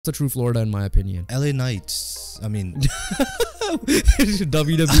the true Florida in my opinion. LA Knights. I mean,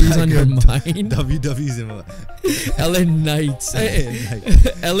 WWE's on your mind. WWE's in my LA Knights.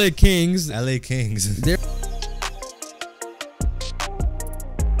 LA Kings. LA Kings.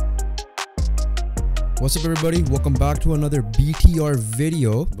 What's up, everybody? Welcome back to another BTR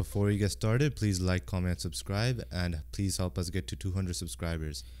video. Before we get started, please like, comment, subscribe, and please help us get to 200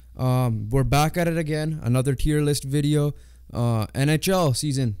 subscribers. We're back at it again. Another tier list video. NHL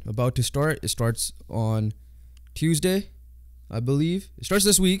season about to start. It starts on Tuesday, I believe. It starts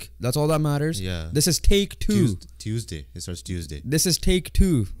this week. That's all that matters. Yeah. This is take two. Tuesday. It starts Tuesday. This is take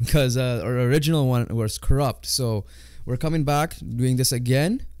two because our original one was corrupt. So we're coming back doing this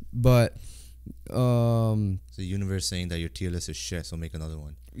again. But the universe saying that your tier list is shit, so make another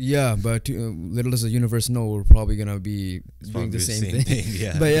one. Yeah, but little does the universe know we're probably gonna be doing the same thing.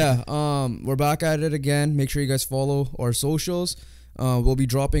 Yeah. But yeah, we're back at it again. Make sure you guys follow our socials. We'll be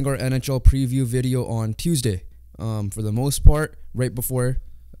dropping our NHL preview video on Tuesday. For the most part, right before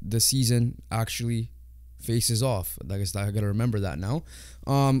the season actually faces off. I guess I gotta remember that now.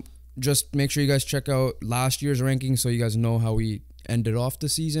 Just make sure you guys check out last year's rankings so you guys know how we ended off the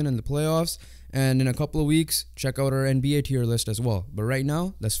season and the playoffs. And in a couple of weeks, check out our NBA tier list as well. But right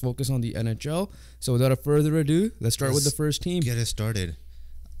now, let's focus on the NHL. So without further ado, let's start with the first team. Get it started.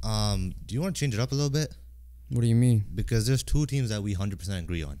 Do you want to change it up a little bit? What do you mean? Because there's two teams that we 100%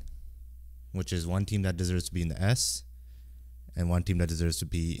 agree on, which is one team that deserves to be in the S and one team that deserves to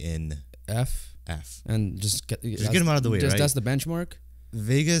be in F. And just get them out of the way, right? That's the benchmark.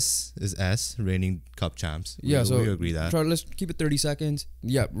 Vegas is S, reigning cup champs. Yeah, we agree that. Let's keep it 30 seconds.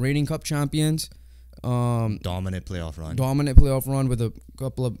 Yeah, reigning cup champions. Dominant playoff run with a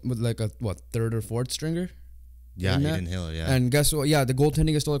couple of third or fourth stringer. Yeah, Aiden Hill. Yeah, and guess what? Yeah, the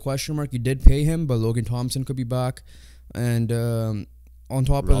goaltending is still a question mark. You did pay him, but Logan Thompson could be back, and on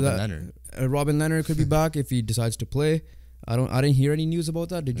top of that, Robin Leonard could be back if he decides to play. I didn't hear any news about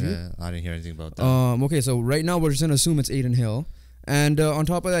that. Did you? Yeah, I didn't hear anything about that. Okay, so right now we're just gonna assume it's Aiden Hill. And on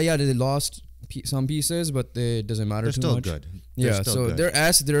top of that, yeah, they lost some pieces, but it doesn't matter too much. Good. Yeah, so they're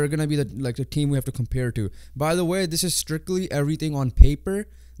S. They're gonna be the team we have to compare to. By the way, this is strictly everything on paper.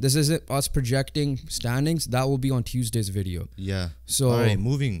 This isn't us projecting standings. That will be on Tuesday's video. Yeah. So all right,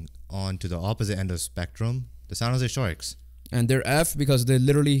 moving on to the opposite end of the spectrum, the San Jose Sharks. And they're F because they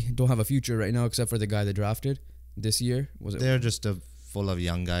literally don't have a future right now, except for the guy they drafted this year. They're just full of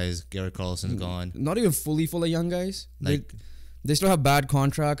young guys. Garrett Carlson's gone. Not even fully full of young guys. They still have bad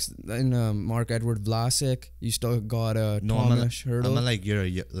contracts in Marc-Edouard Vlasic. You still got Thomas Hertl. I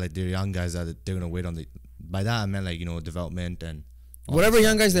meant they're young guys that they're gonna wait on the. By that I meant development and whatever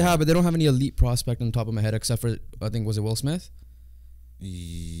young guys they have, but they don't have any elite prospect on the top of my head except for I think was it Will Smith?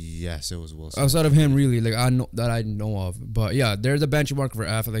 Yes, it was Will Smith. Outside of him, really, I know of. But yeah, they're the benchmark for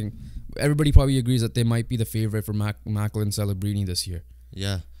F. I think everybody probably agrees that they might be the favorite for Macklin Celebrini this year.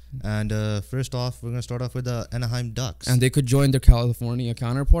 Yeah. And first off, we're going to start off with the Anaheim Ducks. And they could join their California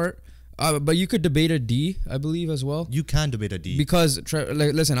counterpart. But you could debate a D, I believe, as well. You can debate a D. Because,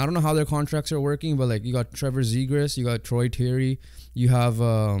 listen, I don't know how their contracts are working, but, you got Trevor Zegras, you got Troy Terry, you have,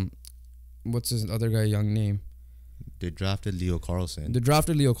 what's his other guy, young name? They drafted Leo Carlson.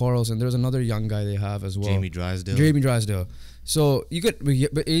 There's another young guy they have as well. Jamie Drysdale. So, you could,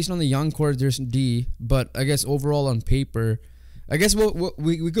 based on the young core, there's D, but I guess overall on paper, I guess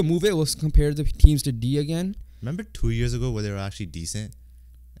we could move it. We'll compare the teams to D again. Remember 2 years ago where they were actually decent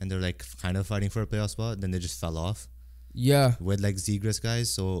and they're kind of fighting for a playoff spot, then they just fell off. Yeah. With Zegras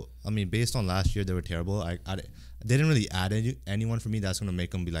guys. So I mean, based on last year, they were terrible. They didn't really add anyone for me that's gonna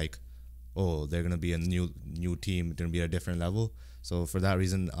make them be oh, they're gonna be a new team. They're gonna be at a different level. So for that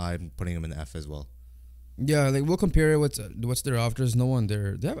reason, I'm putting them in F as well. Yeah, we'll compare it. What's their after? There's no one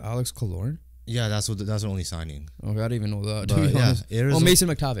there. They have Alex Killorn. Yeah, that's their only signing. Okay, I didn't even know that. But yeah, Arizona, Mason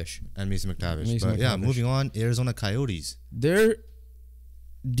McTavish. Moving on, Arizona Coyotes. They're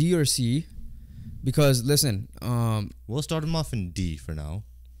D or C because listen, we'll start them off in D for now.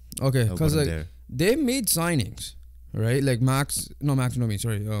 Okay, because they made signings, right? Matt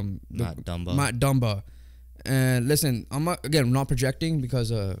Dumba. And listen, I'm not projecting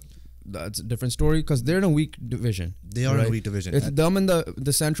because that's a different story because they're in a weak division. They are in a weak division. It's them and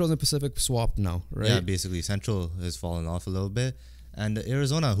the Central and the Pacific swapped now, right? Yeah, basically Central has fallen off a little bit, and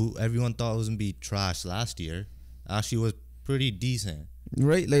Arizona, who everyone thought was gonna be trash last year, actually was pretty decent.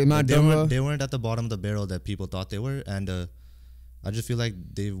 Right, Matt Dumba. They weren't at the bottom of the barrel that people thought they were, and I just feel like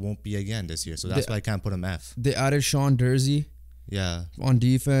they won't be again this year. So that's why I can't put them F. They added Sean Dursey. Yeah. On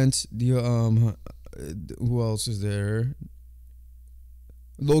defense, who else is there?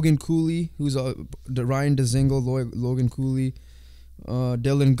 Logan Cooley, who's the Ryan Dzingel, Logan Cooley.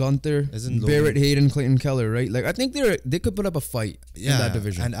 Dylan Gunther, Barrett Hayden, Clayton Keller, right? Like I think they could put up a fight in that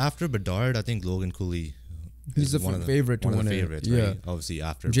division. And after Bedard, I think Logan Cooley. He's the favorite to win it. Right? Yeah, obviously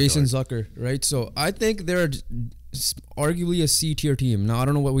after Jason Bedard. Zucker, right? So I think they're arguably a C tier team. Now I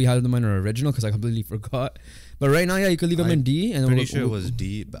don't know what we had them in our original because I completely forgot. But right now, yeah, you could leave them in D. And pretty sure it was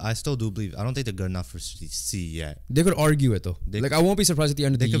D, but I still do believe. I don't think they're good enough for C yet. They could argue it though. Like I won't be surprised at the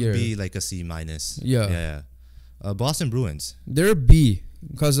end of the year. They could be like a C minus. Yeah. Boston Bruins. They're B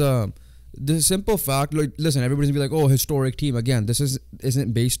because the simple fact, like, listen, everybody's gonna be like, oh, historic team. Again, this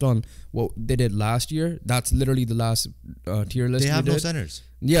isn't based on what they did last year. That's literally the last tier list. They have no centers.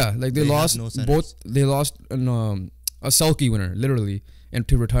 Yeah, like they lost both. They lost a Selke winner, literally,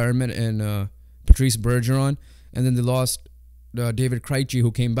 into retirement, and Patrice Bergeron, and then they lost David Krejci,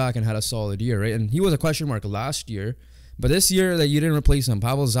 who came back and had a solid year, right? And he was a question mark last year, but this year, like, you didn't replace him.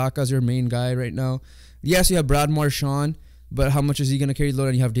 Pavel Zacha's your main guy right now. Yes, you have Brad Marchand, but how much is he going to carry the load?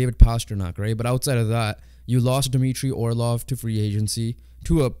 And you have David Pastrnak, right? But outside of that, you lost Dmitry Orlov to free agency,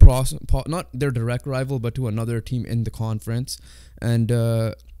 to not their direct rival, but to another team in the conference. And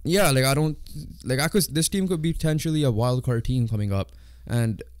yeah, like this team could be potentially a wild card team coming up.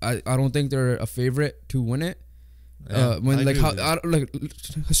 And I don't think they're a favorite to win it. Yeah,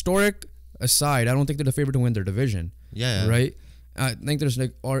 historic aside, I don't think they're the favorite to win their division. Yeah. Right. I think there's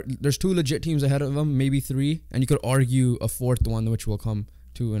two legit teams ahead of them, maybe three, and you could argue a fourth one, which we'll come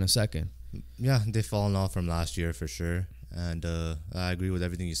to in a second. Yeah, they've fallen off from last year for sure, and I agree with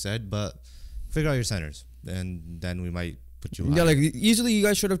everything you said. But figure out your centers, and then we might put you. Yeah, like easily, you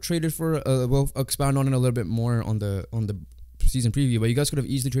guys should have traded for. We'll expand on it a little bit more on the season preview, but you guys could have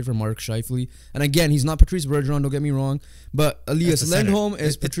easily traded for Mark Scheifele. And again, he's not Patrice Bergeron, don't get me wrong, but Elias Lindholm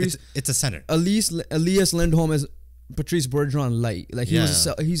is Patrice. It's a center. Elias Lindholm is Patrice Bergeron light. Like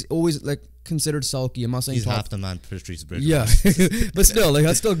he's always like considered sulky. I'm not saying he's half the man Patrice Bergeron. Yeah, but still, like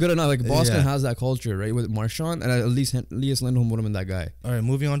that's still good enough. Like Boston has that culture, right, with Marchand, and at least Elias Lindholm would have been that guy. All right,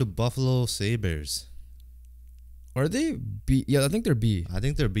 moving on to Buffalo Sabres. Are they B? Yeah, I think they're B. I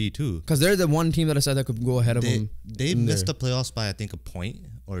think they're B too. Because they're the one team that I said that could go ahead of them. They missed the playoffs by I think a point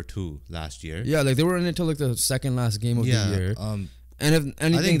or two last year. Yeah, like they were in it until like the second last game of the year. And if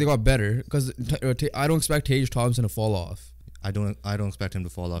anything, they got better because I don't expect Tage Thompson to fall off. I don't expect him to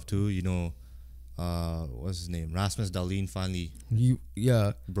fall off too. You know, what's his name? Rasmus Dahlin finally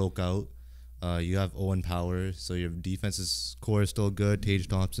broke out. You have Owen Power, so your defense's core is still good. Tage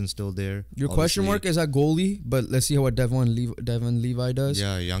Thompson's still there. Your question mark is at goalie, but let's see what Devon Levi does.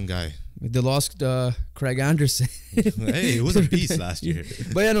 Yeah, young guy. They lost Craig Anderson. Hey, it was a beast last year.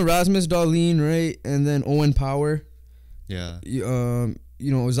 But yeah, no, Rasmus Dahlin, right, and then Owen Power. Yeah. You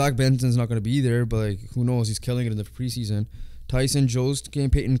know, Zach Benson's not going to be there, but like, who knows? He's killing it in the preseason. Tyson Jost came.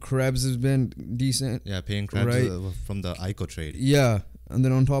 Peyton Krebs has been decent. Yeah, Peyton Krebs from the Eichel trade. Yeah, and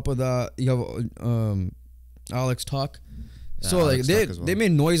then on top of that, you have Alex Tuck. So like they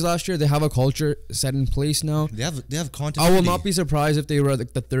made noise last year. They have a culture set in place now. They have continuity. I will not be surprised if they were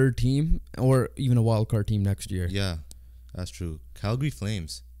like the third team or even a wild card team next year. Yeah, that's true. Calgary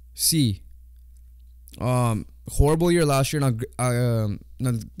Flames. C. Horrible year last year. Now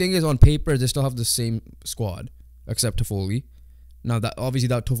the thing is, on paper they still have the same squad except Toffoli. Now that obviously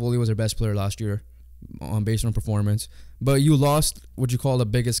that Toffoli was their best player last year, based on performance. But you lost what you call the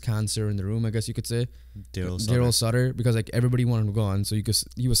biggest cancer in the room, I guess you could say, Daryl Sutter, because like everybody wanted him gone. So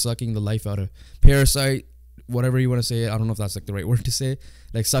he was sucking the life out of parasite, whatever you want to say. I don't know if that's like the right word to say,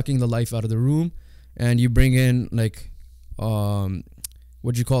 like sucking the life out of the room. And you bring in like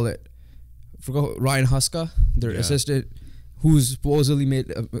what'd you call it? Forgot Ryan Huska, their assistant, who's supposedly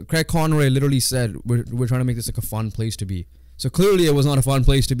made. Craig Conroy literally said, "We're trying to make this like a fun place to be." So clearly, it was not a fun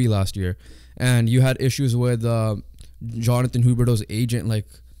place to be last year, and you had issues with Jonathan Huberdeau's agent, like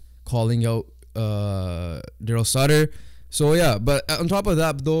calling out Daryl Sutter. So yeah, but on top of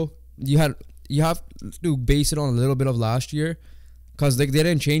that, though, you have to base it on a little bit of last year, because they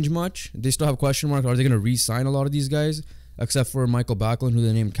didn't change much. They still have question marks. Are they going to re-sign a lot of these guys? Except for Michael Backlund, who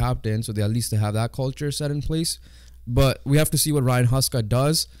they named captain, so they at least have that culture set in place. But we have to see what Ryan Huska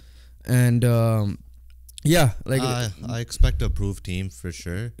does, and I expect a improved team for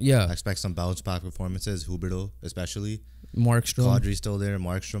sure. Yeah, I expect some bounce back performances. Huberdeau especially, Markstrom, Kadri's still there,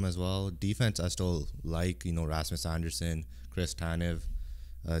 Markstrom as well. Defense I still like. You know, Rasmus Anderson, Chris Tanev.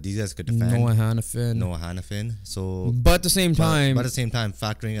 These guys could defend. Noah Hannafin. So, but at the same time,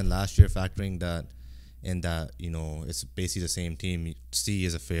 factoring in last year, that you know, it's basically the same team. C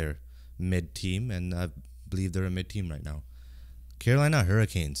is a fair mid team, and I believe they're a mid team right now. Carolina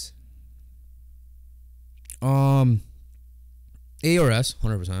Hurricanes. A or S,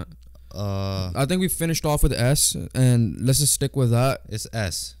 100%. I think we finished off with S, and let's just stick with that. It's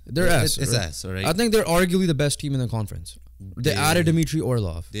S. They're S. It's right? S, all right? I think they're arguably the best team in the conference. They added Dmitry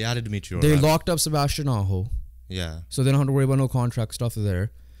Orlov. They added Dmitry Orlov. They locked up Sebastian Aho. Yeah. So they don't have to worry about no contract stuff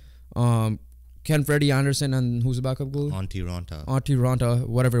there. Ken Freddie Anderson and who's the backup goalie? Auntie Ranta,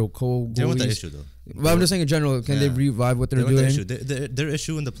 whatever co-goalies. They're with the issue though. But I'm just saying in general, can they revive what they're doing? The issue. Their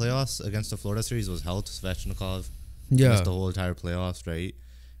issue in the playoffs against the Florida series was health. Svechnikov missed the whole entire playoffs, right?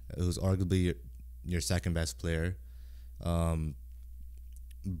 It was arguably your second best player.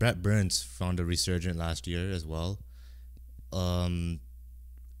 Brett Burns found a resurgent last year as well.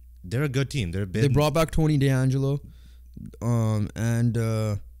 They're a good team. They brought back Tony DeAngelo,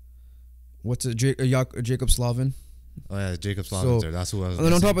 and what's it? Jacob Slavin. Oh yeah, Jacob Slavin's there. That's who I was. And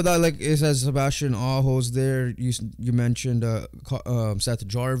then on top of that, like it says Sebastian Aho's there. You mentioned Seth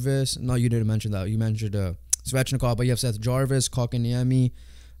Jarvis. No, you didn't mention that. You mentioned Svechnikov, but you have Seth Jarvis, Kotkaniemi,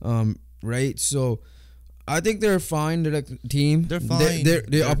 right? So I think they're fine. They're like a team. They're fine.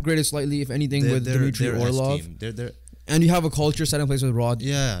 They upgraded slightly, if anything, with Dmitry Orlov. And you have a culture set in place with Rod.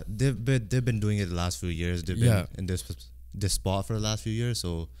 Yeah, they've been doing it the last few years. They've been in this spot for the last few years.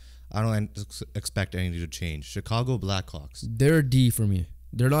 So I don't expect anything to change. Chicago Blackhawks. They're D for me.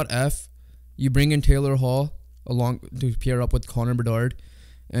 They're not F. You bring in Taylor Hall along to pair up with Connor Bedard,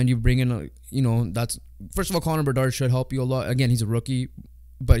 and you bring in that's first of all, Connor Bedard should help you a lot. Again, he's a rookie,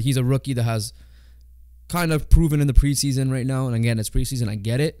 but he's a rookie that has kind of proven in the preseason right now. And again, it's preseason. I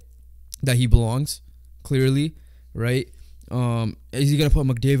get it that he belongs clearly, right? Is he gonna put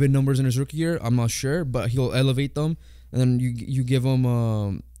McDavid numbers in his rookie year? I'm not sure, but he'll elevate them. And then you give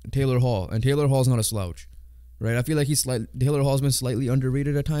him Taylor Hall, and Taylor Hall's not a slouch, right? I feel like Taylor Hall's been slightly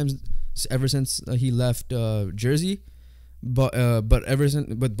underrated at times ever since he left Jersey, but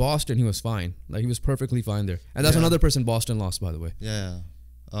Boston he was fine. Like he was perfectly fine there, and that's another person Boston lost, by the way. Yeah.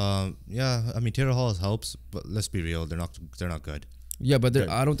 I mean Taylor Hall helps, but let's be real, they're not good. Yeah, but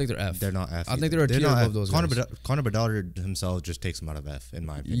I don't think they're F. They're not F. I think they're a tier above those guys. Connor Bedard himself just takes him out of F, in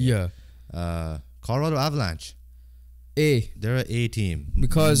my opinion. Yeah. Colorado Avalanche. A. They're an A team.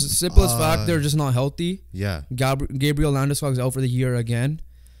 Because simplest fact, they're just not healthy. Yeah. Gabriel Landeskog is out for the year again.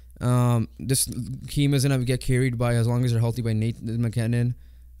 This team isn't going to get carried by, as long as they're healthy, by Nathan McKinnon,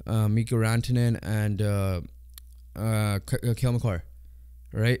 Mikko Rantanen, and Kale McCarr.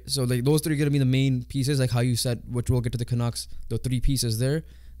 Right? So like those three are going to be the main pieces, like how you said, which we'll get to the Canucks, the three pieces there.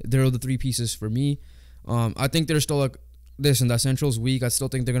 They're the three pieces for me. I think they're still like, listen, that Central's weak. I still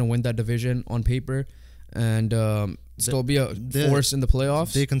think they're going to win that division on paper and still be a force in the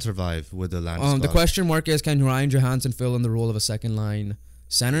playoffs. They can survive with the Landeskog. The question mark is, can Ryan Johansson fill in the role of a second line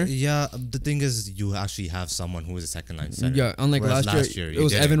center? Yeah, the thing is, you actually have someone who is a second line center. Yeah, unlike last year it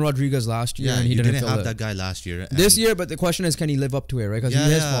was Evan Rodriguez last year, and he didn't have that guy last year. This year, but the question is, can he live up to it, right? Because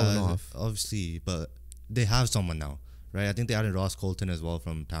he has fallen off. Obviously, but they have someone now, right? I think they added Ross Colton as well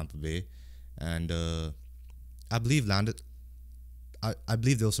from Tampa Bay, and I believe they'll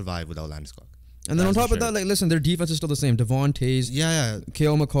survive without Landeskog. And then on top of that, like, listen, their defense is still the same. Devon Tays,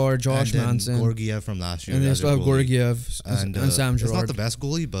 Kale McCarr, Josh Manson, Gorgiev from last year, and they still have Gorgiev and Sam Girard. It's not the best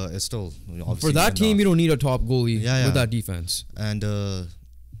goalie, but it's still for that team. You don't need a top goalie with that defense. And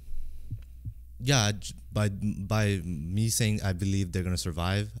by me saying I believe they're gonna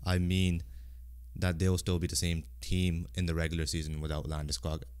survive, I mean that they'll still be the same team in the regular season without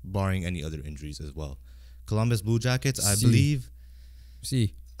Landeskog, barring any other injuries as well. Columbus Blue Jackets, I believe.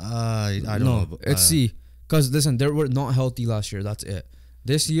 C. I don't know. It's C. Because listen, they were not healthy last year. That's it.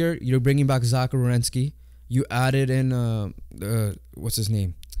 This year, you're bringing back Zach Werenski. You added in what's his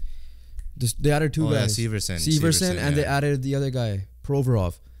name? They added two guys. Severson, and they added the other guy,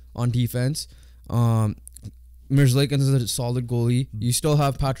 Provorov, on defense. Merzlikins is a solid goalie. You still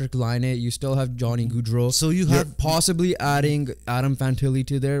have Patrick Laine. You still have Johnny Gaudreau. So you're possibly adding Adam Fantilli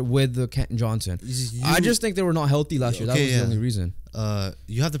to there with the Kenton Johnson. I just think they were not healthy last year. That was the only reason.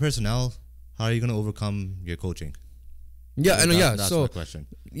 You have the personnel. How are you going to overcome your coaching? That's my question.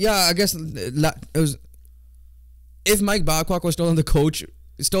 Yeah, I guess it was. If Mike Babcock was still the coach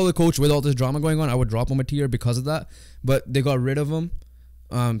with all this drama going on, I would drop him a tier because of that. But they got rid of him.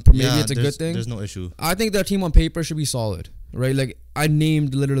 Maybe it's a good thing. There's no issue. I think that team on paper should be solid, right? Like I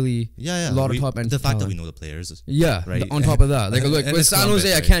named literally a lot of top end. The fact that we know the players, right? On top of that, like with San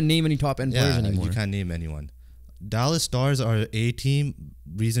Jose, I can't name any top end players anymore. You can't name anyone. Dallas Stars are a team.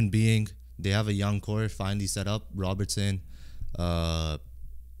 Reason being, they have a young core finally set up. Robertson,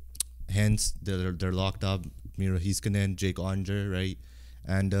 hence they're locked up. Miro Heiskanen, Jake Onger, right?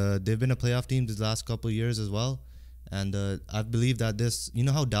 And they've been a playoff team the last couple of years as well. And I believe that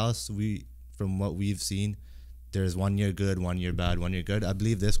how Dallas, from what we've seen, there's 1 year good, 1 year bad, 1 year good. I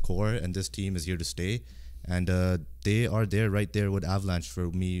believe this core and this team is here to stay, and they are there right there with Avalanche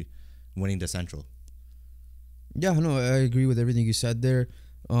for me winning the Central. Yeah, no, I agree with everything you said there.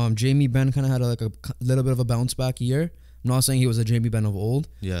 Jamie Benn kind of had a little bit of a bounce back year. I'm not saying he was a Jamie Benn of old.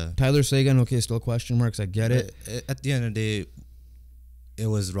 Yeah. Tyler Seguin, okay, still question marks. I get it. At the end of the day, it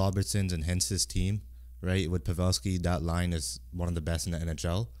was Robertson's and Hence's team, right? With Pavelski, that line is one of the best in the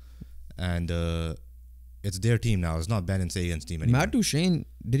NHL. And it's their team now. It's not Ben and Sagan's team anymore. Matt Duchene,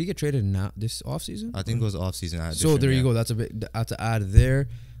 did he get traded now this offseason? I think it was offseason. So there you go. That's a add there.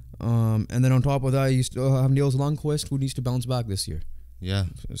 And then on top of that, you still have Niels Lundqvist, who needs to bounce back this year. Yeah.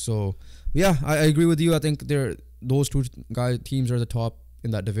 So, yeah, I agree with you. I think those two teams are the top in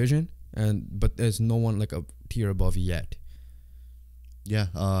that division, but there's no one like a tier above yet.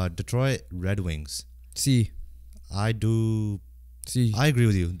 Yeah. Detroit Red Wings. I agree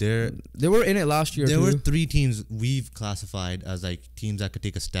with you. They were in it last year. There were 3 teams we've classified as like teams that could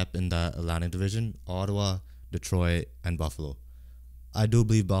take a step in the Atlantic Division: Ottawa, Detroit, and Buffalo. I do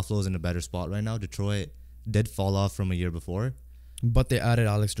believe Buffalo's in a better spot right now. Detroit did fall off from a year before, but they added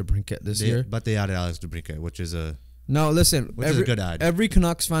Alex DeBrincat this year. But they added Alex DeBrincat, which is a is a good add. Every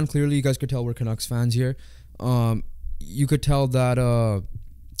Canucks fan, clearly, you guys could tell we're Canucks fans here. You could tell that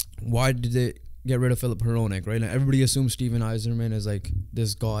why did they get rid of Philip Hronek, right? Now everybody assumes Steven Yzerman is like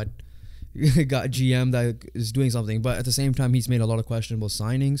this got GM that is doing something, but at the same time, he's made a lot of questionable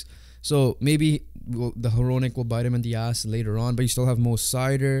signings. So maybe the Hronek will bite him in the ass later on, but you still have Mo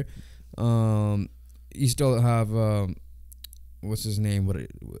Seider. You still have what's his name?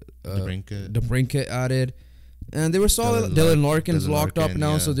 DeBrincat added, and they were solid. Dylan Larkin's locked up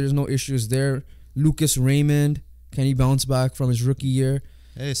now, so there's no issues there. Lucas Raymond, can he bounce back from his rookie year?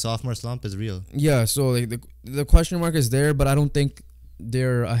 Hey, sophomore slump is real. Yeah, so like the question mark is there, but I don't think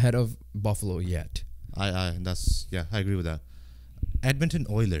they're ahead of Buffalo yet. I agree with that. Edmonton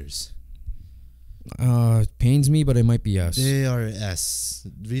Oilers. Pains me, but it might be S. They are S.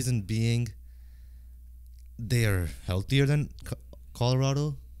 Reason being, they are healthier than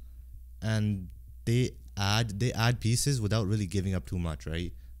Colorado, and they add pieces without really giving up too much,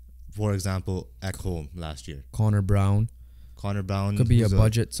 right? For example, Ekholm last year. Connor Brown could be a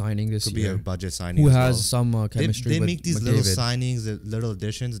budget signing this year. Could be a budget signing. Who has some chemistry. They with make these McDavid. little signings, little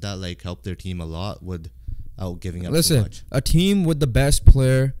additions that like help their team a lot without giving up too much. A team with the best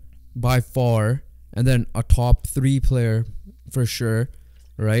player by far, and then a top 3 player for sure,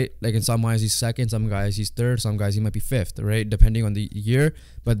 right? Like in some guys he's second, some guys he's third, some guys he might be fifth, right? Depending on the year.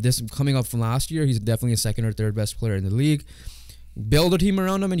 But this coming up from last year, he's definitely a second or third best player in the league. Build a team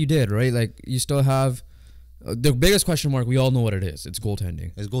around him, and you did, right? Like you still have the biggest question mark. We all know what it is. It's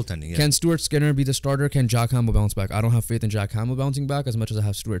goaltending. Yeah. Can Stuart Skinner be the starter? Can Jack Campbell bounce back? I don't have faith in Jack Campbell bouncing back as much as I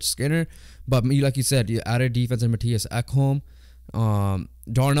have Stuart Skinner. But like you said, you added defense in Matthias Ekholm.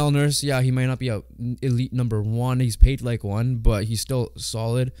 Darnell Nurse, yeah, he might not be a elite number 1. He's paid like one, but he's still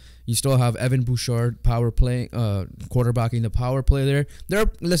solid. You still have Evan Bouchard quarterbacking the power play there.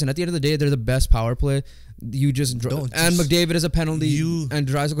 Listen, at the end of the day, they're the best power play. You just and McDavid is a penalty, and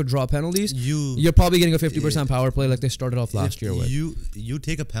Draisaitl could draw penalties. You're probably getting a 50% power play like they started off last year with. You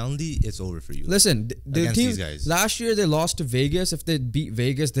take a penalty, it's over for you. Listen, the team last year they lost to Vegas. If they beat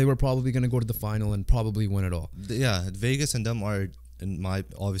Vegas, they were probably going to go to the final and probably win it all. Yeah, Vegas and them are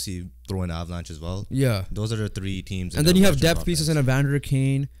obviously throwing Avalanche as well. Yeah, those are the 3 teams. And then you have depth pieces in Evander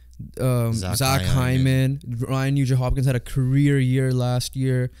Kane, Zach Hyman, Ryan Nugent-Hopkins had a career year last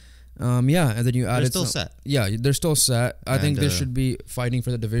year. And then you added. They're still set. Yeah, they're still set. I think they should be fighting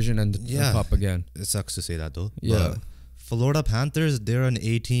for the division and the cup again. It sucks to say that though. Yeah. But Florida Panthers, they're an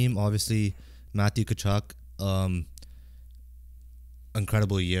A team. Obviously, Matthew Tkachuk,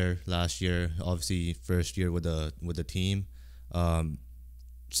 incredible year last year. Obviously, first year with the team.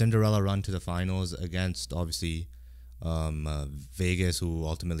 Cinderella run to the finals against obviously Vegas, who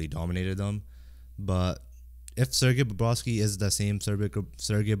ultimately dominated them. But if Sergei Bobrovsky is the same Sergei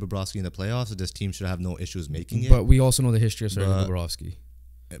Bobrovsky in the playoffs, this team should have no issues making it. But we also know the history of Sergei Bobrovsky.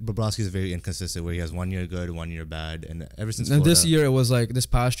 Bobrovsky is very inconsistent, where he has 1 year good, 1 year bad, and ever since. And this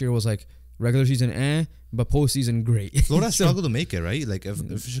past year was like regular season but postseason great. Florida struggled to make it, right? Like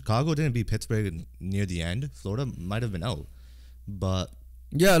if Chicago didn't beat Pittsburgh near the end, Florida might have been out. But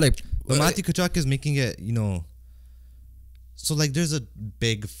Matthew Tkachuk is making it, So like there's a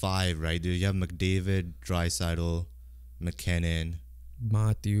big 5, right? You have McDavid, Draisaitl, McKinnon,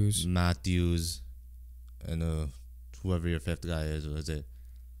 Matthews, and whoever your 5th guy is. Or is it?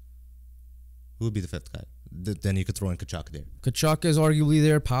 Who would be the 5th guy? Then you could throw in Tkachuk there. Tkachuk is arguably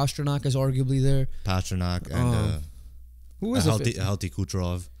there. Pasternak is arguably there. And who is a healthy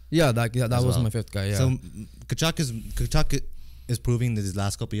Kucherov. Yeah, that was my fifth guy. Yeah. So Kachuk is proving that his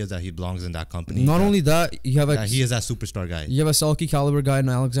last couple of years that he belongs in that company. Not only that, you have he is that superstar guy. You have a Selke caliber guy in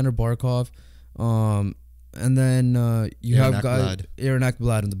Alexander Barkov, and then you Aaron have Aaron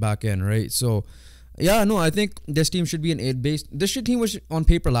Ekblad in the back end, right? So. Yeah, no, I think this team should be an 8 base. This team was on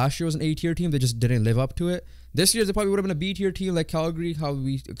paper last year was an A-tier team. They just didn't live up to it. This year they probably would have been a B-tier team like Calgary, how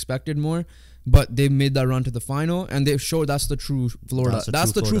we expected more. But they made that run to the final, and they showed that's the true Florida.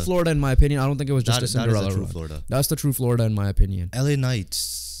 That's the true Florida in my opinion. I don't think it was just a Cinderella that is the true run. Florida. That's the true Florida in my opinion. LA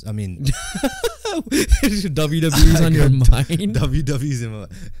Knights. I mean, WWE's on your mind. WWE's in my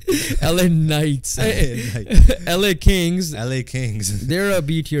LA Knights. LA Kings. LA Kings. They're a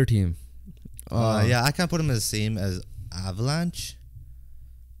B-tier team. Yeah, I can't put them as the same as Avalanche,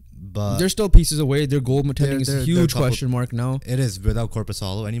 but they're still pieces away. Their goaltending is a huge question mark now. It is without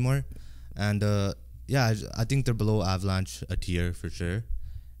Korpisalo anymore, and yeah, I think they're below Avalanche a tier for sure,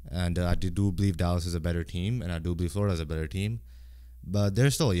 and I do believe Dallas is a better team, and I do believe Florida is a better team, but they're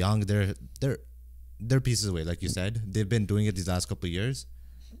still young. They're pieces away, like you said. They've been doing it these last couple of years.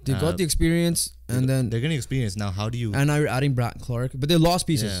 They got the experience, and then they're getting experience now. How do you? And now you're adding Brad Clark, but they lost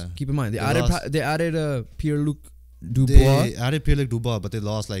pieces. Yeah. Keep in mind, they added Pierre-Luc Dubois. They added Pierre-Luc Dubois, but they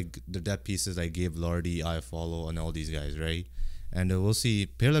lost like the depth pieces like Gabe Lardy, Iafallo, and all these guys, right? And we'll see.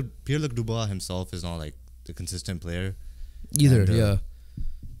 Pierre-Luc Dubois himself is not like the consistent player either. Yeah,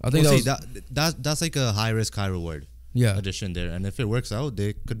 I think that's like a high risk, high reward. Yeah, addition there, and if it works out,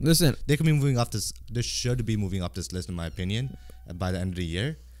 they could be moving up this. They should be moving up this list, in my opinion, by the end of the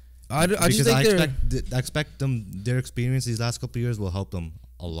year. I expect their experience these last couple of years will help them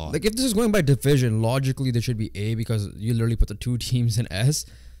a lot. Like if this is going by division, logically they should be A because you literally put the two teams in S.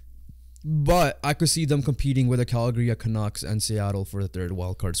 But I could see them competing with the Calgary Canucks and Seattle for the third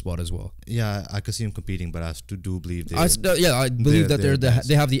wildcard spot as well. Yeah, I could see them competing, but I do believe I believe that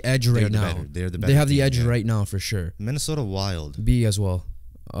they have the edge right now. They have the edge right now for sure. Minnesota Wild B as well.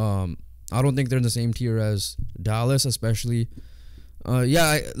 I don't think they're in the same tier as Dallas, especially.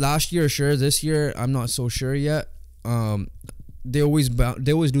 Last year sure. This year I'm not so sure yet. They always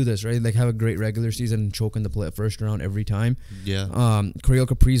do this, right? Like have a great regular season and choke in the first round every time. Yeah. Kirill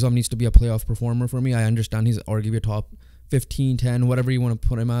Kaprizov needs to be a playoff performer for me. I understand he's arguably a top 15, 10, whatever you want to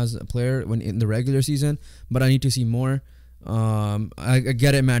put him as a player when in the regular season, but I need to see more. I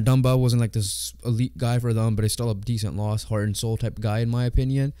get it, Matt Dumba wasn't like this elite guy for them, but it's still a decent loss, heart and soul type guy in my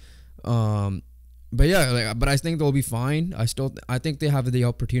opinion. But yeah, but I think they'll be fine. I think they have the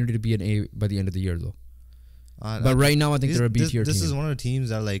opportunity to be an A by the end of the year though. But right now, I think they're a B tier team. This is one of the teams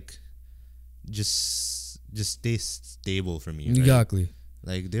that like just stay stable for me. Right? Exactly.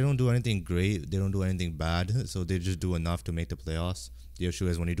 Like they don't do anything great, they don't do anything bad, so they just do enough to make the playoffs. The issue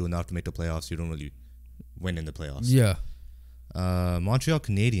is when you do enough to make the playoffs, you don't really win in the playoffs. Yeah. Montreal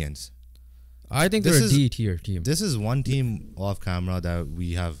Canadiens. I think they're a D tier team. This is one team off camera that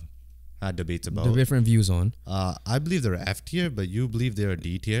we have had debates about. The different views on. I believe they're F tier, but you believe they're a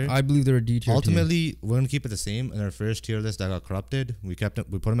D tier. I believe they're a D tier. Ultimately, we're gonna keep it the same. In our first tier list that got corrupted, we put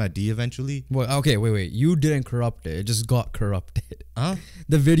them at D eventually. Well, okay, wait. You didn't corrupt it. It just got corrupted. Huh?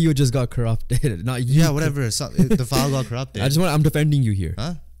 The video just got corrupted. Not you. Yeah, whatever. The file got corrupted. I'm defending you here.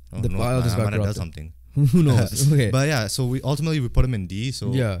 Huh? The file just got corrupted. Something. Who knows? Okay. But yeah, so we put them in D.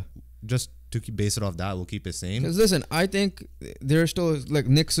 So yeah, just to base it off that, we'll keep it same. Because listen, I think they're still like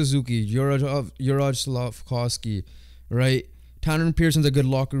Nick Suzuki, Juraj Slavkovsky, right? Tanner Pearson's a good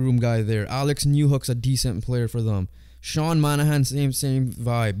locker room guy there. Alex Newhook's a decent player for them. Sean Monahan, same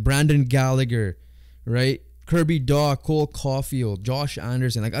vibe. Brandon Gallagher, right? Kirby Daw, Cole Caulfield, Josh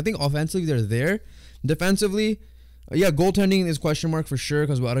Anderson. Like I think offensively they're there. Defensively, goaltending is question mark for sure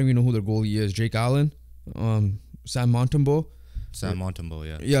because I don't even know who their goalie is. Jake Allen, Sam Montembeault.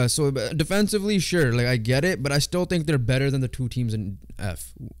 Yeah. Yeah, so defensively, sure, like I get it, but I still think they're better than the two teams in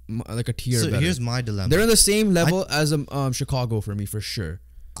F, like a tier. So better. Here's my dilemma. They're on the same level as Chicago for me, for sure.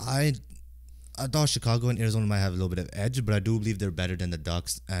 I thought Chicago and Arizona might have a little bit of edge, but I do believe they're better than the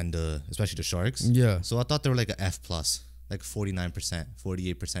Ducks and especially the Sharks. Yeah. So I thought they were like a F plus, like 49%,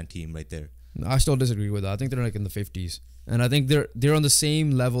 48% team right there. I still disagree with that. I think they're like in the 50s, and I think they're on the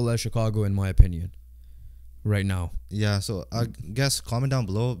same level as Chicago in my opinion. Right now. Yeah, so I guess comment down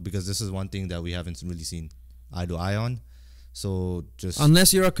below because this is one thing that we haven't really seen eye to eye on. So just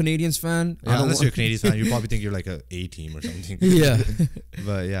unless you're a Canadiens fan, unless you're a Canadiens fan, you probably think you're like a A team or something. Yeah.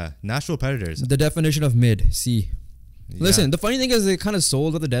 But yeah, Nashville Predators. The definition of mid C. Yeah. Listen, the funny thing is they kind of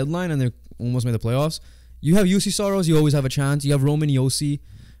sold at the deadline and they almost made the playoffs. You have UC Soros, you always have a chance. You have Roman Yossi,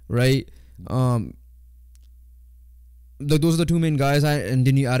 right? Those are the two main guys, and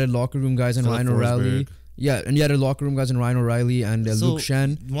then you added locker room guys and Ryan O'Reilly. Yeah, and you had a locker room guys in Ryan O'Reilly and Luke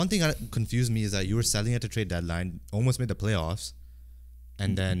Shen. One thing that confused me is that you were selling at the trade deadline, almost made the playoffs,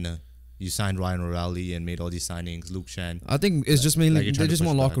 and then you signed Ryan O'Reilly and made all these signings, Luke Shen. I think it's just mainly they just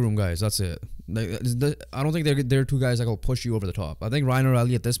want locker room guys. That's it. Like, I don't think they're two guys that will push you over the top. I think Ryan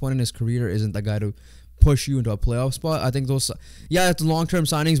O'Reilly at this point in his career isn't the guy to push you into a playoff spot. I think those, it's long-term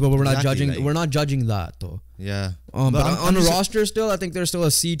signings, but we're not judging. Like, we're not judging that though. Yeah. But on the roster still, I think they're still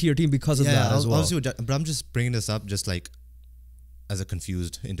a C tier team because of that as well. But I'm just bringing this up just like as a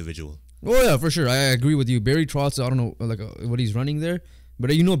confused individual. Oh yeah, for sure. I agree with you. Barry Trotz, I don't know like what he's running there, but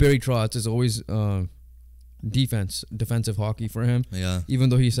Barry Trotz is always defensive hockey for him. Yeah. Even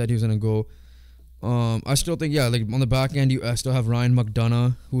though he said he was gonna go. I still think like on the back end you still have Ryan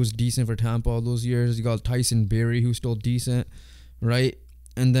McDonough, who was decent for Tampa all those years. You got Tyson Berry, who's still decent, right?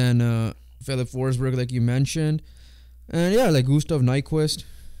 And then Philip Forsberg, like you mentioned, and like Gustav Nyquist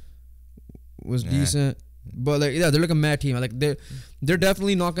was decent, but like they're like a mad team. Like they're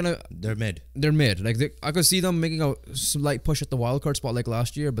definitely not gonna. They're mid. They're mid. Like I could see them making a slight push at the wild card spot like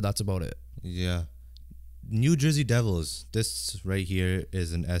last year, but that's about it. Yeah, New Jersey Devils. This right here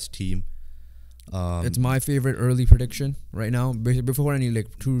is an S team. It's my favorite early prediction right now. Before any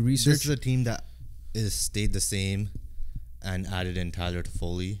like true research, this is a team that is stayed the same and added in Tyler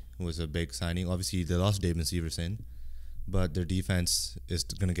Toffoli, who was a big signing. Obviously, they lost David Severson, but their defense is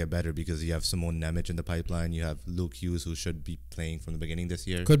going to get better because you have Simone Nemec in the pipeline. You have Luke Hughes, who should be playing from the beginning this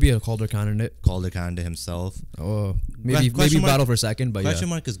year. Could be a Calder candidate. Calder candidate himself. Oh, maybe battle for second, but question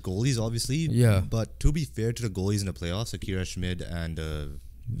mark is goalies, obviously. Yeah. But to be fair to the goalies in the playoffs, Akira Schmid and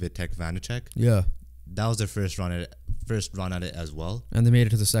Vitek Vanacek. Yeah. That was their first run at it as well. And they made it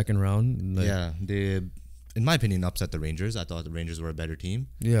to the second round. They, in my opinion, upset the Rangers. I thought the Rangers were a better team.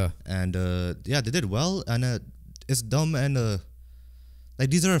 Yeah. And they did well. And it's dumb and like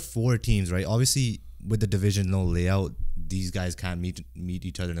these are 4 teams, right? Obviously, with the divisional layout, these guys can't meet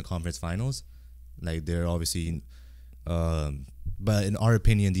each other in the conference finals. Like they're obviously, but in our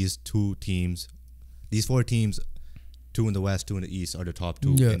opinion, these 4 teams, 2 in the West, 2 in the East, are the top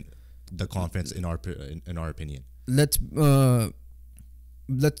 2 in the conference in our opinion.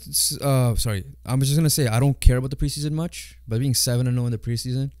 Sorry, I'm just gonna say I don't care about the preseason much, but being 7-0 in the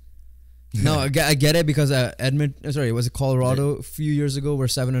preseason. No, I get it because was it Colorado a few years ago were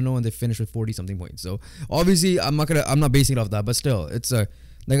 7-0 and they finished with 40 something points. So obviously I'm not basing it off that, but still it's like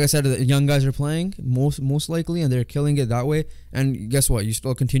I said, the young guys are playing most likely and they're killing it that way. And guess what? You're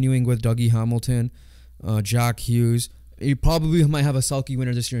still continuing with Dougie Hamilton, Jack Hughes. You probably might have a sulky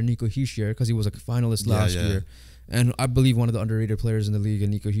winner this year, Nico Hischier, because he was a finalist last year. And I believe one of the underrated players in the league,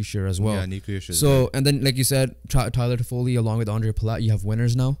 Nico Hischier as well. Yeah, Nico Hischier. So, and then, like you said, Tyler Toffoli along with Andre Palat, you have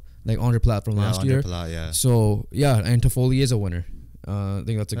winners now. Like Andre Palat from last year. Palat, So, and Toffoli is a winner. I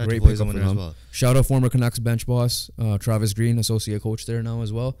think that's a great pickup for him. Well. Shout out former Canucks bench boss, Travis Green, associate coach there now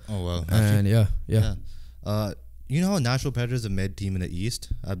as well. Oh, well. And yeah. You know how Nashville Predators is a mid team in the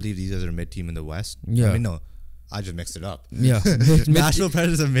East? I believe these guys are a mid team in the West. Yeah. I mean, no. I just mixed it up. Yeah. Nashville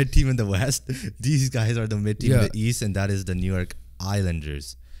Predators are mid team in the West. These guys are the mid team in the East, and that is the New York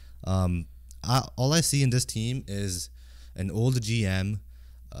Islanders. All I see in this team is an old GM,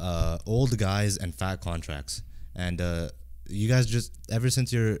 old guys, and fat contracts. And you guys just, ever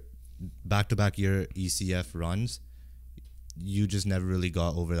since your back-to-back year ECF runs, you just never really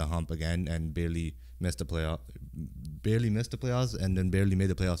got over the hump again and barely missed the playoffs, and then barely made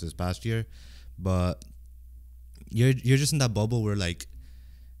the playoffs this past year. But you're just in that bubble where like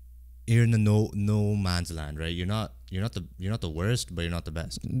you're in the no man's land, right? You're not the worst, but you're not the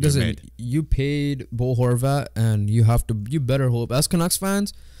best. Listen, you paid Bo Horvat, and you better hope as Canucks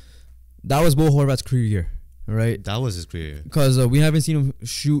fans that was Bo Horvat's career year, right? That was his career year because we haven't seen him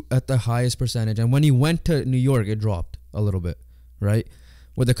shoot at the highest percentage, and when he went to New York, it dropped a little bit, right?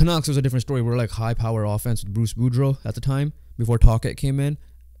 With the Canucks, it was a different story. We're like high power offense with Bruce Boudreau at the time before Tocchet came in,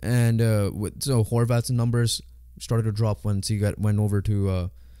 and so Horvat's numbers started to drop once he went over to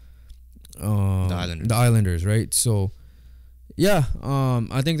the Islanders, right? So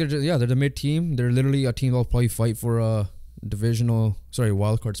I think they're the mid team. They're literally a team that'll probably fight for a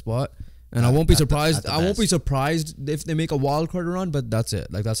wild card spot. And I won't be surprised. I won't be surprised if they make a wild card run, but that's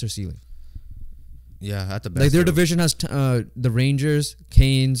it. Like that's their ceiling. Yeah, at the best. Like their division has the Rangers,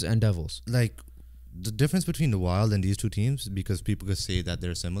 Canes, and Devils. Like the difference between the Wild and these two teams, because people could say that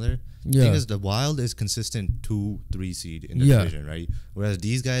they're similar. Yeah. The thing is, the Wild is consistent 2-3 seed in the division, right? Whereas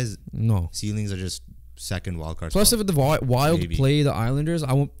these guys, ceilings are just second wild card. Plus, if the Wild play the Islanders,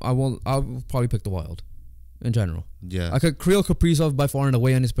 I'll probably pick the Wild. In general, yeah, Kirill Kaprizov by far and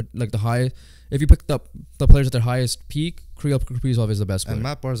away, and is like the highest. If you picked up the players at their highest peak, Kirill Kaprizov is the best player. And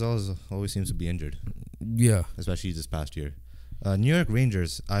Matt Barzal always seems to be injured. Yeah. Especially this past year. New York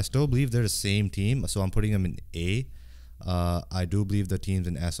Rangers, I still believe they're the same team, so I'm putting them in A. I do believe the teams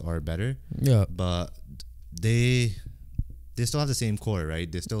in S are better. Yeah. But they still have the same core,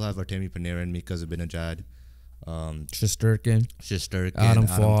 right? They still have Artemi Panarin, Mika Zibanejad, Shesterkin, Adam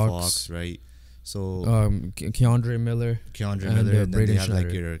Fox, right? So Keandre Miller, and then they have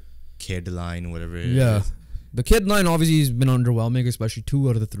like your kid line, whatever it is. The kid line obviously has been underwhelming, especially 2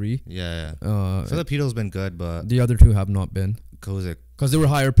 out of the 3. Yeah. Filipino's been good, but the other 2 have not been. Because they were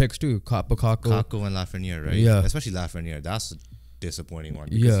higher picks too, Kakko and Lafreniere, right? Yeah. Especially Lafreniere. That's a disappointing one.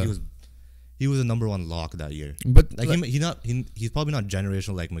 Because he was a number 1 lock that year. But like he's probably not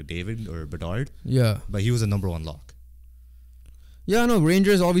generational like McDavid or Bedard. Yeah. But he was a number 1 lock. Yeah, no,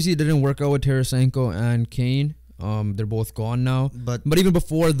 Rangers obviously didn't work out with Tarasenko and Kane. They're both gone now. But even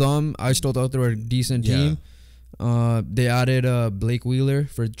before them, I still thought they were a decent team. They added Blake Wheeler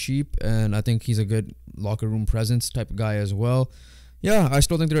for cheap, and I think he's a good locker room presence type of guy as well. Yeah, I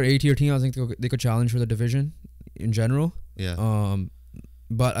still think they're an A-tier team. I think they could challenge for the division in general. Yeah.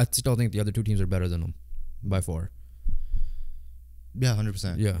 But I still think the other 2 teams are better than them by far. Yeah,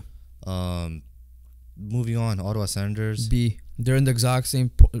 100%. Yeah. Moving on, Ottawa Senators. B. They're in the exact same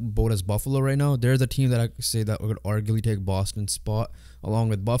boat as Buffalo right now. They're the team that I say that would arguably take Boston's spot along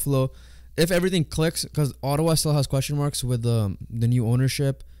with Buffalo. If everything clicks, because Ottawa still has question marks with the new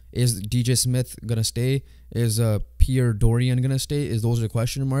ownership. Is DJ Smith going to stay? Is Pierre Dorian going to stay? Those are the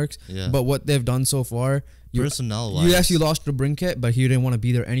question marks. Yeah. But what they've done so far, personnel-wise, you actually lost to Brinkett, but he didn't want to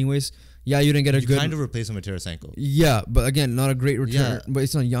be there anyways. Yeah, you didn't get a good... You kind of replaced him with Tarasenko. Yeah, but again, not a great return. Yeah. But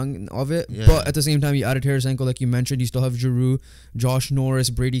it's not young of it. Yeah. But at the same time, you added Tarasenko, like you mentioned. You still have Giroux, Josh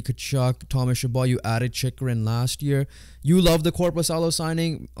Norris, Brady Tkachuk, Thomas Chabot. You added Chychrun last year. You love the Korpisalo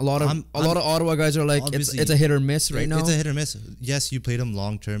signing. A lot of Ottawa guys are like, it's a hit or miss right now. It's a hit or miss. Yes, you played him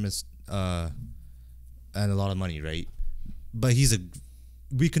long term and a lot of money, right? But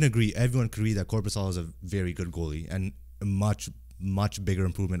we can agree, everyone can agree that Korpisalo is a very good goalie and a much bigger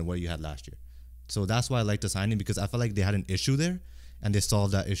improvement than what you had last year. So that's why I like the signing, because I felt like they had an issue there and they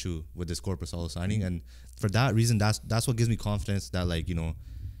solved that issue with this Korpisalo signing. And for that reason, that's what gives me confidence that, like, you know.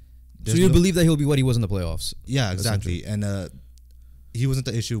 So you believe that he'll be what he was in the playoffs? Yeah, exactly. And he wasn't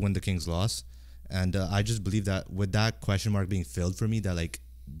the issue when the Kings lost. And I just believe that with that question mark being filled for me, that, like,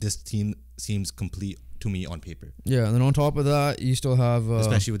 this team seems complete to me on paper. Yeah, and then on top of that, you still have...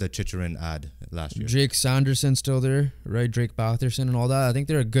 especially with the Chychrun ad last year. Jake Sanderson still there, right? Drake Batherson and all that. I think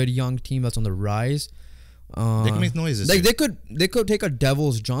they're a good young team that's on the rise. They can make noises. Like they could take a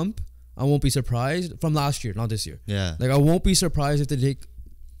devil's jump. I won't be surprised from last year, not this year. Yeah. Like I won't be surprised if they take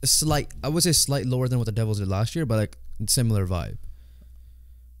a slight lower than what the Devils did last year, but like similar vibe.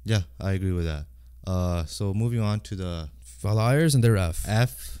 Yeah, I agree with that. So moving on to the Flyers and their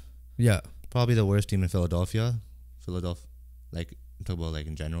F. Yeah. Probably the worst team in Philadelphia. Like, I'm talking about, like,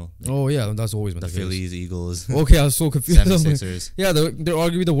 in general. Like, oh, yeah, that's always been the Phillies, Eagles. Okay, I was so confused. 76ers. Yeah, they're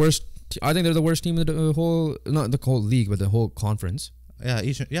arguably the worst. I think they're the worst team in the whole, not the whole league, but the whole conference. Yeah,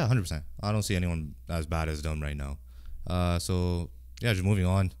 100%. I don't see anyone as bad as them right now. So, yeah, just moving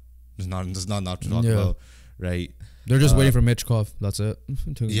on. There's not to talk about, right? They're just waiting for Mitchkov. That's it.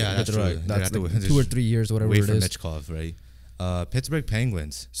 That's true. That's like 2 or 3 years, whatever it is. Wait for Mitchkov, right? Pittsburgh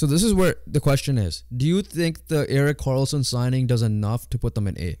Penguins. So this is where the question is: do you think the Erik Karlsson signing does enough to put them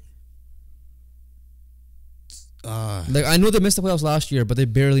in A? Like I know they missed the playoffs last year, but they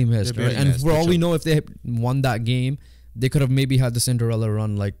barely missed. And for all we know, if they had won that game, they could have maybe had the Cinderella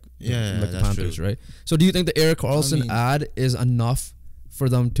run like the Panthers, right? So do you think the Erik Karlsson ad is enough for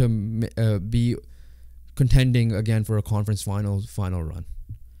them to be contending again for a conference final run?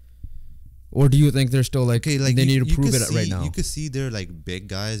 Or do you think they're still like, they need to prove it right now? You could see they're like big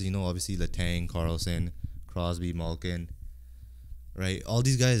guys, you know, obviously Letang, Karlsson, Crosby, Malkin, right? All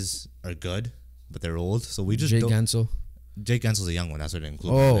these guys are good, but they're old. So we just Jake Gensel. Jake Gensel's a young one. That's what I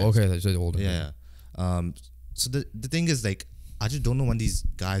include. Oh, okay. That's older. Yeah. So the thing is, like, I just don't know when these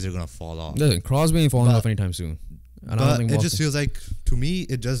guys are going to fall off. Listen, Crosby ain't falling off anytime soon. And I don't think it just feels like, to me,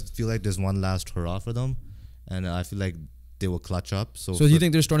 it just feels like there's one last hurrah for them. And I feel like they will clutch up. So do you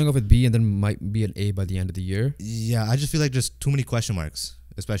think they're starting off with B and then might be an A by the end of the year? Yeah, I just feel like there's too many question marks,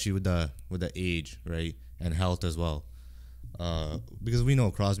 especially with the age, right, and health as well. Because we know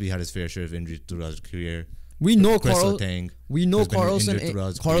Crosby had his fair share of injuries throughout his career. We know Karlsson's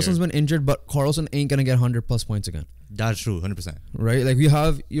been injured, but Karlsson ain't gonna get 100+ points again. That's true, 100%. Right, like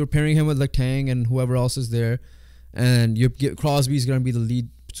you're pairing him with like Tang and whoever else is there, and Crosby's gonna be the lead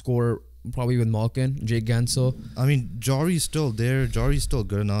scorer. Probably with Malkin, Jake Gensel. I mean, Jari's still there. Jari's still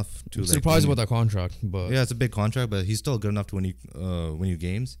good enough to. I'm surprised about that contract, but yeah, it's a big contract, but he's still good enough to win you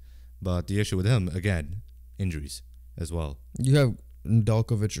games. But the issue with him, again, injuries as well. You have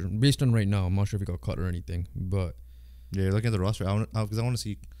Nedeljkovic, based on right now, I'm not sure if he got cut or anything, but yeah, you're looking at the roster. Because I want to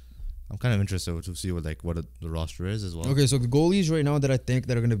see. I'm kind of interested to see what the roster is as well. Okay, so the goalies right now that I think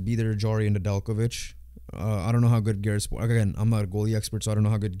that are going to be there, Jari and Nedeljkovic. I don't know how good Garrett Sparks. Again, I'm not a goalie expert, so I don't know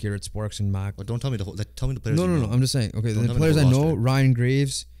how good Garrett Sparks and Mac. But don't tell me the whole. Tell me the players. No. I'm just saying. Okay, the players I know: Ryan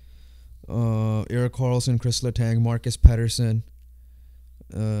Graves, Erik Karlsson, Chris Letang, Marcus Pettersson.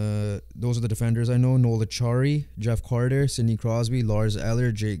 Those are the defenders I know. Noel Achari, Jeff Carter, Sidney Crosby, Lars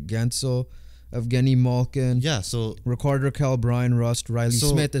Eller, Jake Gensel, Evgeny Malkin. Yeah, so Rickard Raquel, Brian Rust, Riley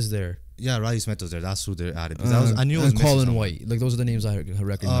Smith is there. Yeah, Riley Smith was there. That's who they added. I knew it was and Colin White. Like those are the names I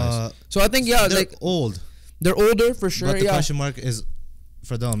recognize. So I think they're like old. They're older for sure. But the question mark is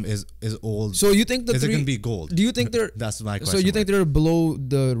for them is old. So you think is it gonna be gold? Do you think they're? That's my question. So you think they're below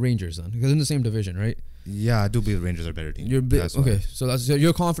the Rangers then? Because in the same division, right? Yeah, I do believe the Rangers are a better team. Okay. So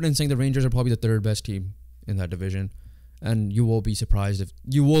you're confident saying the Rangers are probably the third best team in that division, and you will be surprised if.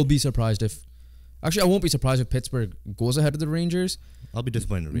 Actually, I won't be surprised if Pittsburgh goes ahead of the Rangers. I'll be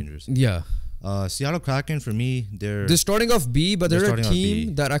disappointed in the Rangers. Yeah. Seattle Kraken, for me, they're starting off B, but they're a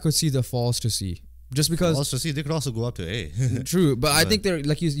team that I could see the falls to C. Just because falls to C, they could also go up to A. True, but I think they're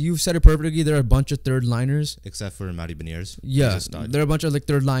like you've said it perfectly. They're a bunch of third liners, except for Matty Beniers. Yeah, they're a bunch of like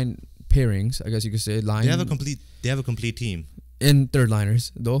third line pairings. I guess you could say line. They have a complete team in third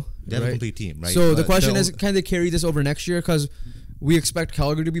liners though. They have a complete team, right? So the question is, can they carry this over next year? Because we expect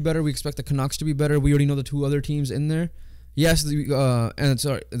Calgary to be better. We expect the Canucks to be better. We already know the two other teams in there. Yes, the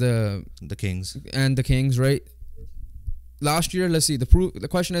Kings and the Kings, right? Last year, let's see. The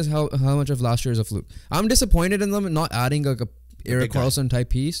question is how much of last year is a fluke. I'm disappointed in them not adding like a Erik Karlsson type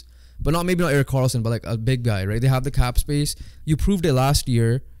piece, but not Erik Karlsson, but like a big guy, right? They have the cap space. You proved it last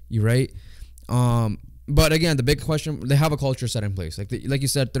year, you right? But again, the big question: they have a culture set in place. Like you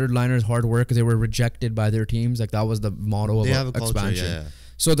said, third liners hard work because they were rejected by their teams. Like that was the motto of expansion. Culture, yeah.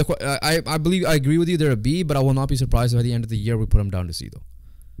 So I believe I agree with you. They're a B, but I will not be surprised if at the end of the year we put them down to C though.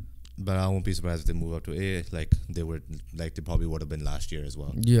 But I won't be surprised if they move up to A, like they probably would have been last year as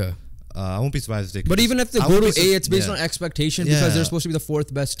well. Yeah. I won't be surprised if they. But even if they go to A, it's based on expectation because they're supposed to be the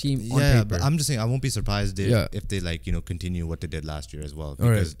fourth best team on paper. But I'm just saying I won't be surprised if they continue what they did last year as well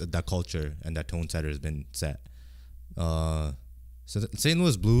because that culture and that tone setter has been set. So the St.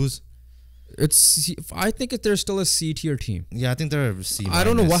 Louis Blues. I think they're still a C tier team. Yeah, I think they're a C. I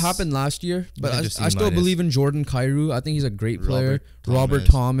don't know what happened last year, but I still believe in Jordan Kyrou. I think he's a great player. Robert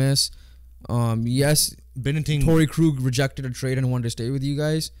Thomas. Yes, Binnington. Torrey Krug rejected a trade and wanted to stay with you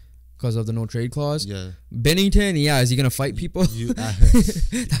guys because of the no trade clause. Yeah. Binnington, is he gonna fight people?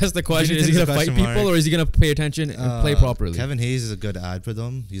 That's the question. Is he gonna fight people or is he gonna pay attention and play properly? Kevin Hayes is a good ad for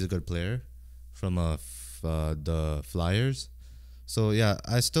them. He's a good player from the Flyers. So yeah,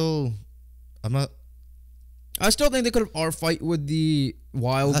 I still think they could have fight with the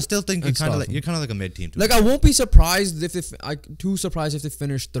Wild. I still think you're kind of like a mid team. Like I won't be surprised if they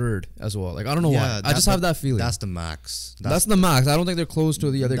finish third as well. Like I don't know why. I just have that feeling. That's the max. That's the max. I don't think they're close to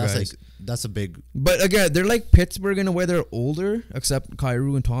the other guys. That's a big. But again, they're like Pittsburgh in a way. They're older, except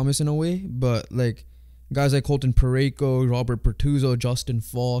Kyrou and Thomas in a way. But like guys like Colton Parayko, Robert Pertuzzo, Justin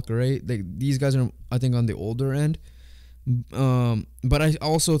Falk, right? These guys are, I think, on the older end. But I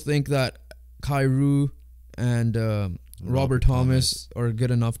also think that Kyrou and Robert Thomas are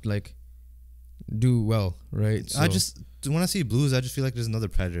good enough to like do well, right? So when I see Blues, I just feel like there's another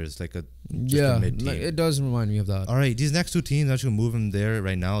Predators, like a mid team. It does remind me of that. All right, these next two teams, I'm just gonna move them there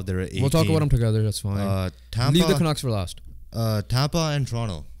right now. They're we'll talk about them together. That's fine. Tampa, leave the Canucks for last. Tampa and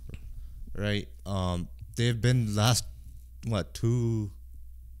Toronto, right? They've been last 2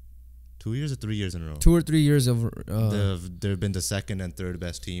 years or 3 years in a row. 2 or 3 years of they've been the second and third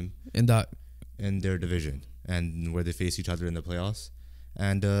best team in their division and where they face each other in the playoffs.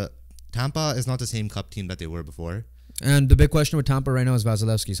 And Tampa is not the same cup team that they were before. And the big question with Tampa right now is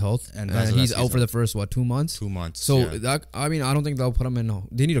Vasilevsky's health, and he's out for the first 2 months. 2 months. So I don't think they'll put him in.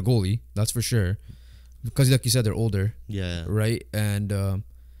 They need a goalie, that's for sure, because like you said, they're older. Yeah. Right, and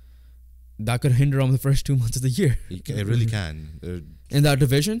that could hinder them the first 2 months of the year. It really can. In that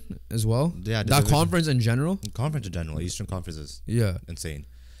division as well. Yeah. That conference in general. Eastern Conference is insane.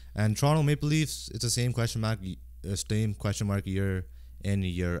 And Toronto Maple Leafs, it's the same question mark year in,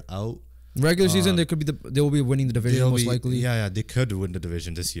 year out. Regular season, they will be winning the division most likely. Yeah, they could win the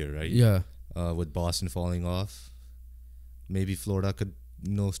division this year, right? Yeah. With Boston falling off, maybe Florida could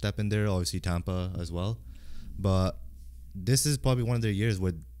step in there. Obviously Tampa as well, but this is probably one of their years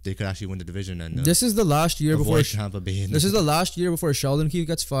where they could actually win the division. And this is the last year before Tampa Bay. This is the last year before Sheldon Keefe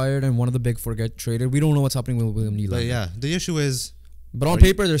gets fired and one of the big four get traded. We don't know what's happening with William Nylander. But yeah, the issue is But on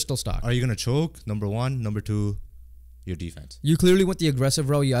paper, they're still stocked. Are you gonna choke? Number one, number two, your defense. You clearly went the aggressive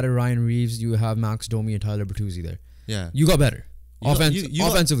route. You added Ryan Reeves. You have Max Domi and Tyler Bertuzzi there. Yeah, you got better.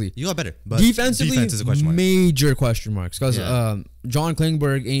 Offensively, you got better. But defensively, defense is a question mark. Major question marks because John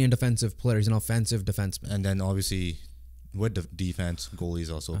Klingberg ain't a defensive player. He's an offensive defenseman. And then obviously, with the defense,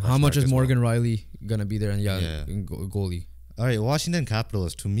 goalies also. How much is Morgan Riley gonna be there? And goalie. All right, Washington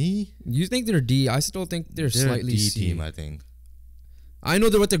Capitals. To me, you think they're D? I still think they're slightly a D C. team. I think. I know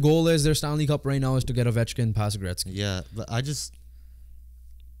that what their goal is. Their Stanley Cup right now is to get Ovechkin past Gretzky. Yeah, but I don't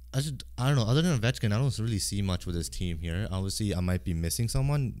know. Other than Ovechkin, I don't really see much with this team here. Obviously, I might be missing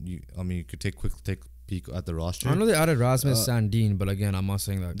someone. You could take a peek at the roster. I know they added Rasmus Sandin, but again, I'm not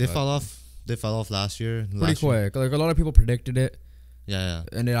saying that they fell off. They fell off last year. Pretty quick. Like a lot of people predicted it. Yeah.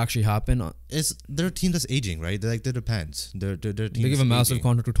 And it actually happened. It's their team that's aging, right? They're depends. Their team. They give a massive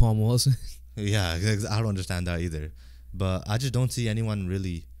contract to Tom Wilson. Yeah, I don't understand that either. But I just don't see anyone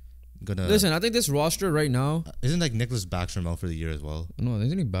really gonna. Listen, I think this roster right now isn't like Nicholas Backstrom out for the year as well. No,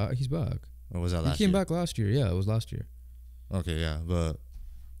 isn't he back? He's back. Or was that last year? year? He came back last year. Yeah, it was last year. Okay, yeah, but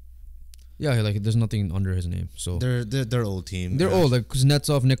yeah, like there's nothing under his name. So they're old team. They're old. Like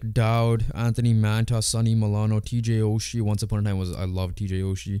Kuznetsov, Nick Dowd, Anthony Manta, Sonny Milano, TJ Oshie. Once upon a time I love TJ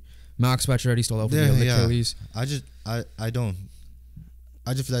Oshie. Max Pacioretty still out for the Achilles.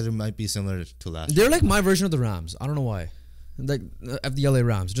 I just feel like it might be similar to last year. They're like my version of the Rams. I don't know why. Like of the LA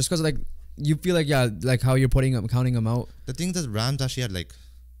Rams, just because like you feel like like how you're counting them out. The thing that Rams actually had like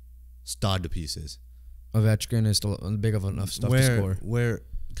stud pieces. Ovechkin is still big of enough stuff to score. Where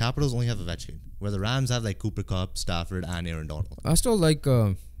Capitals only have Ovechkin, where the Rams have like Cooper Kupp, Stafford, and Aaron Donald. I still like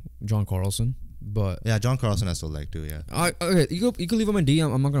John Carlson, but yeah, John Carlson I still like too. Yeah. Okay, you could leave him in D.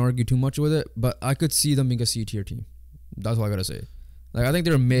 I'm not gonna argue too much with it, but I could see them being a C tier team. That's all I gotta say. Like I think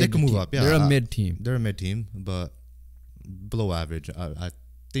they're a mid. They can move up. Yeah, they're a mid team. They're a mid team, but below average. I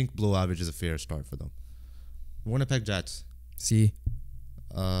think below average is a fair start for them. Winnipeg Jets. C.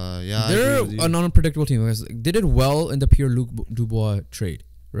 Yeah, they're an unpredictable team because they did well in the Pierre-Luc Dubois trade,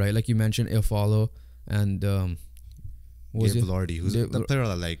 right? Like you mentioned, Iafallo and Gabe Vilardi, who's the player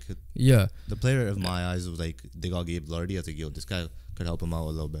I like. Yeah, the player of my eyes was like they got Gabe Vilardi. I think this guy could help him out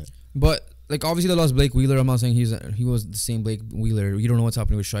a little bit. But like obviously they lost Blake Wheeler. I'm not saying he was the same Blake Wheeler. You don't know what's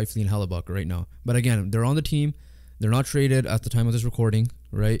happening with Scheifele and Hellebuck right now. But again, they're on the team. They're not traded at the time of this recording,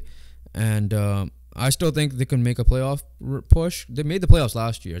 right? And I still think they can make a playoff push. They made the playoffs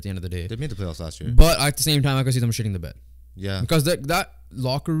last year at the end of the day. They made the playoffs last year. But at the same time, I could see them shitting the bed. Yeah. Because that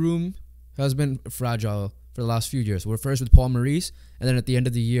locker room has been fragile for the last few years. We're first with Paul Maurice, and then at the end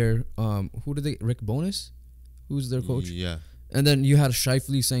of the year, Rick Bowness? Who's their coach? Yeah. And then you had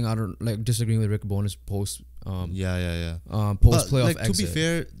Scheifele saying, I don't like disagreeing with Rick Bowness post. Post playoff like, exit. To be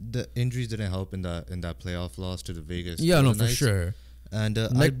fair, the injuries didn't help in that playoff loss to the Vegas. Yeah, no, for sure. And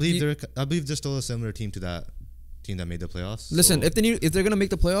I believe they're still a similar team to that team that made the playoffs. Listen, if they're gonna make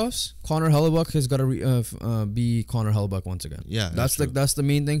the playoffs, Connor Hellebuck has got to be Connor Hellebuck once again. Yeah, that's the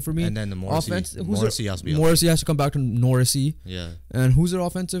main thing for me. And then the Morrissey has to be Morrissey has to come back to Norrisy. Yeah. And who's their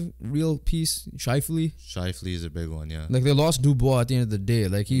offensive real piece? Scheifele. Scheifele is a big one. Yeah. Like they lost Dubois at the end of the day.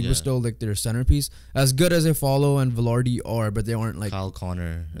 Like he was still like their centerpiece. As good as Iafallo and Velarde are, but they aren't like Kyle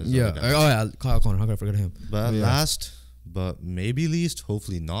Connor. Kyle Connor. How could I forget him? But last, but maybe least,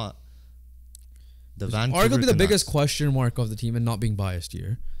 hopefully not. Arguably the biggest question mark of the team, and not being biased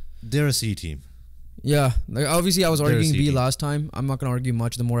here. They're a C team. Yeah, like obviously I was arguing B last time. I'm not gonna argue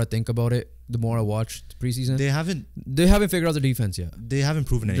much. The more I think about it, the more I watch preseason. They haven't figured out the defense yet. They haven't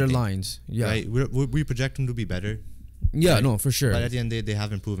proven anything. Their lines, yeah. Right? We project them to be better. Yeah, right? No, for sure. But at the end, they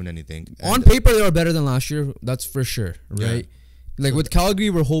haven't proven anything. On paper, they are better than last year. That's for sure, right? Yeah. Like with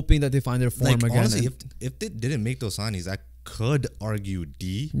Calgary, we're hoping that they find their form again. Honestly, if they didn't make those signings, I could argue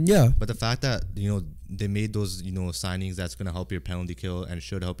D. Yeah. But the fact that they made those signings that's gonna help your penalty kill and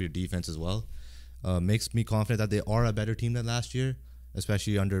should help your defense as well, makes me confident that they are a better team than last year,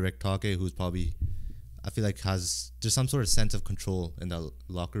 especially under Rick Tocchet, who's probably, I feel like, has just some sort of sense of control in that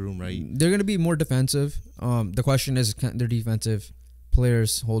locker room, right? They're gonna be more defensive. The question is, can their defensive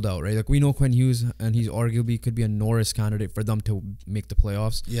players hold out, right? Like we know Quinn Hughes, and he's arguably could be a Norris candidate for them to make the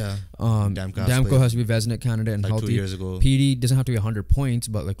playoffs. Yeah. Demko has to be Vezina candidate and like healthy. 2 years ago. PD doesn't have to be 100 points,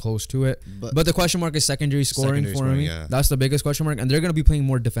 but like close to it. But the question mark is secondary scoring for me. Yeah. That's the biggest question mark, and they're going to be playing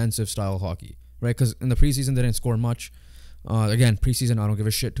more defensive style hockey, right? Because in the preseason they didn't score much. Again, preseason I don't give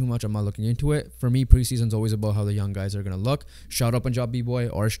a shit too much. I'm not looking into it. For me, preseason's always about how the young guys are going to look. Shout out Punjab B-boy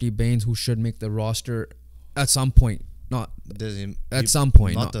Arshdeep Bains, who should make the roster at some point. Not the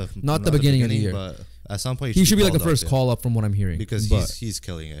beginning of the year, but at some point he should be like the first call up from what I'm hearing because he's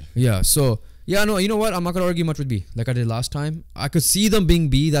killing it. Yeah, so Yeah, no, you know what? I'm not gonna argue much with B like I did last time. I could see them being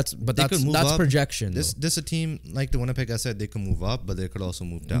B. That's projection. This a team like the Winnipeg. I said they can move up, but they could also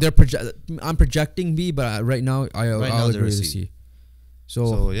move down. I'm projecting B, but right now I'll agree with C.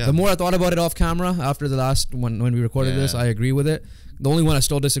 So the more I thought about it off camera after the last when we recorded this, I agree with it. The only one I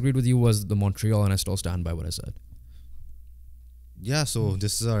still disagreed with you was the Montreal, and I still stand by what I said. Yeah, so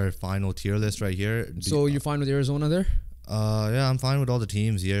this is our final tier list right here. So you're fine with Arizona there? Yeah, I'm fine with all the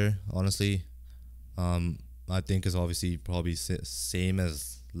teams here, honestly. I think it's obviously probably same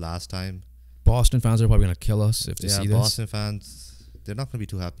as last time. Boston fans are probably going to kill us if they see this. Yeah, Boston fans, they're not going to be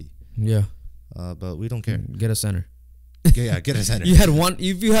too happy. Yeah. But we don't care. Get a center. Yeah, get a center.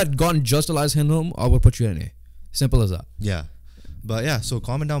 If you had gotten just Elias Lindholm, I would put you in A. Simple as that. Yeah. But yeah, so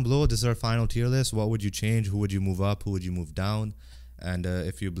comment down below. This is our final tier list. What would you change? Who would you move up? Who would you move down? And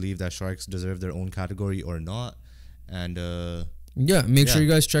if you believe that Sharks deserve their own category or not. And make sure you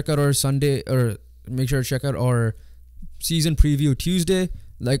guys check out our Sunday, or make sure to check out our season preview Tuesday.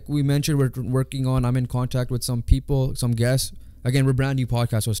 Like we mentioned, we're working on, I'm in contact with some people, some guests. Again, we're a brand new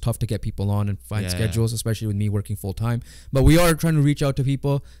podcast, so it's tough to get people on and find schedules, especially with me working full time. But we are trying to reach out to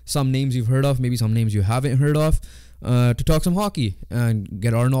people, some names you've heard of, maybe some names you haven't heard of, to talk some hockey and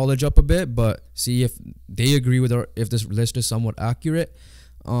get our knowledge up a bit, but see if they agree with if this list is somewhat accurate.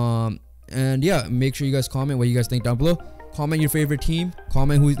 And yeah, make sure you guys comment what you guys think down below. Comment your favorite team.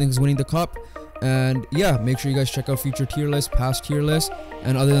 Comment who you think is winning the cup. And yeah, make sure you guys check out future tier lists, past tier lists.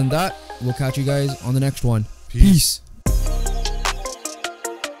 And other than that, we'll catch you guys on the next one. Peace.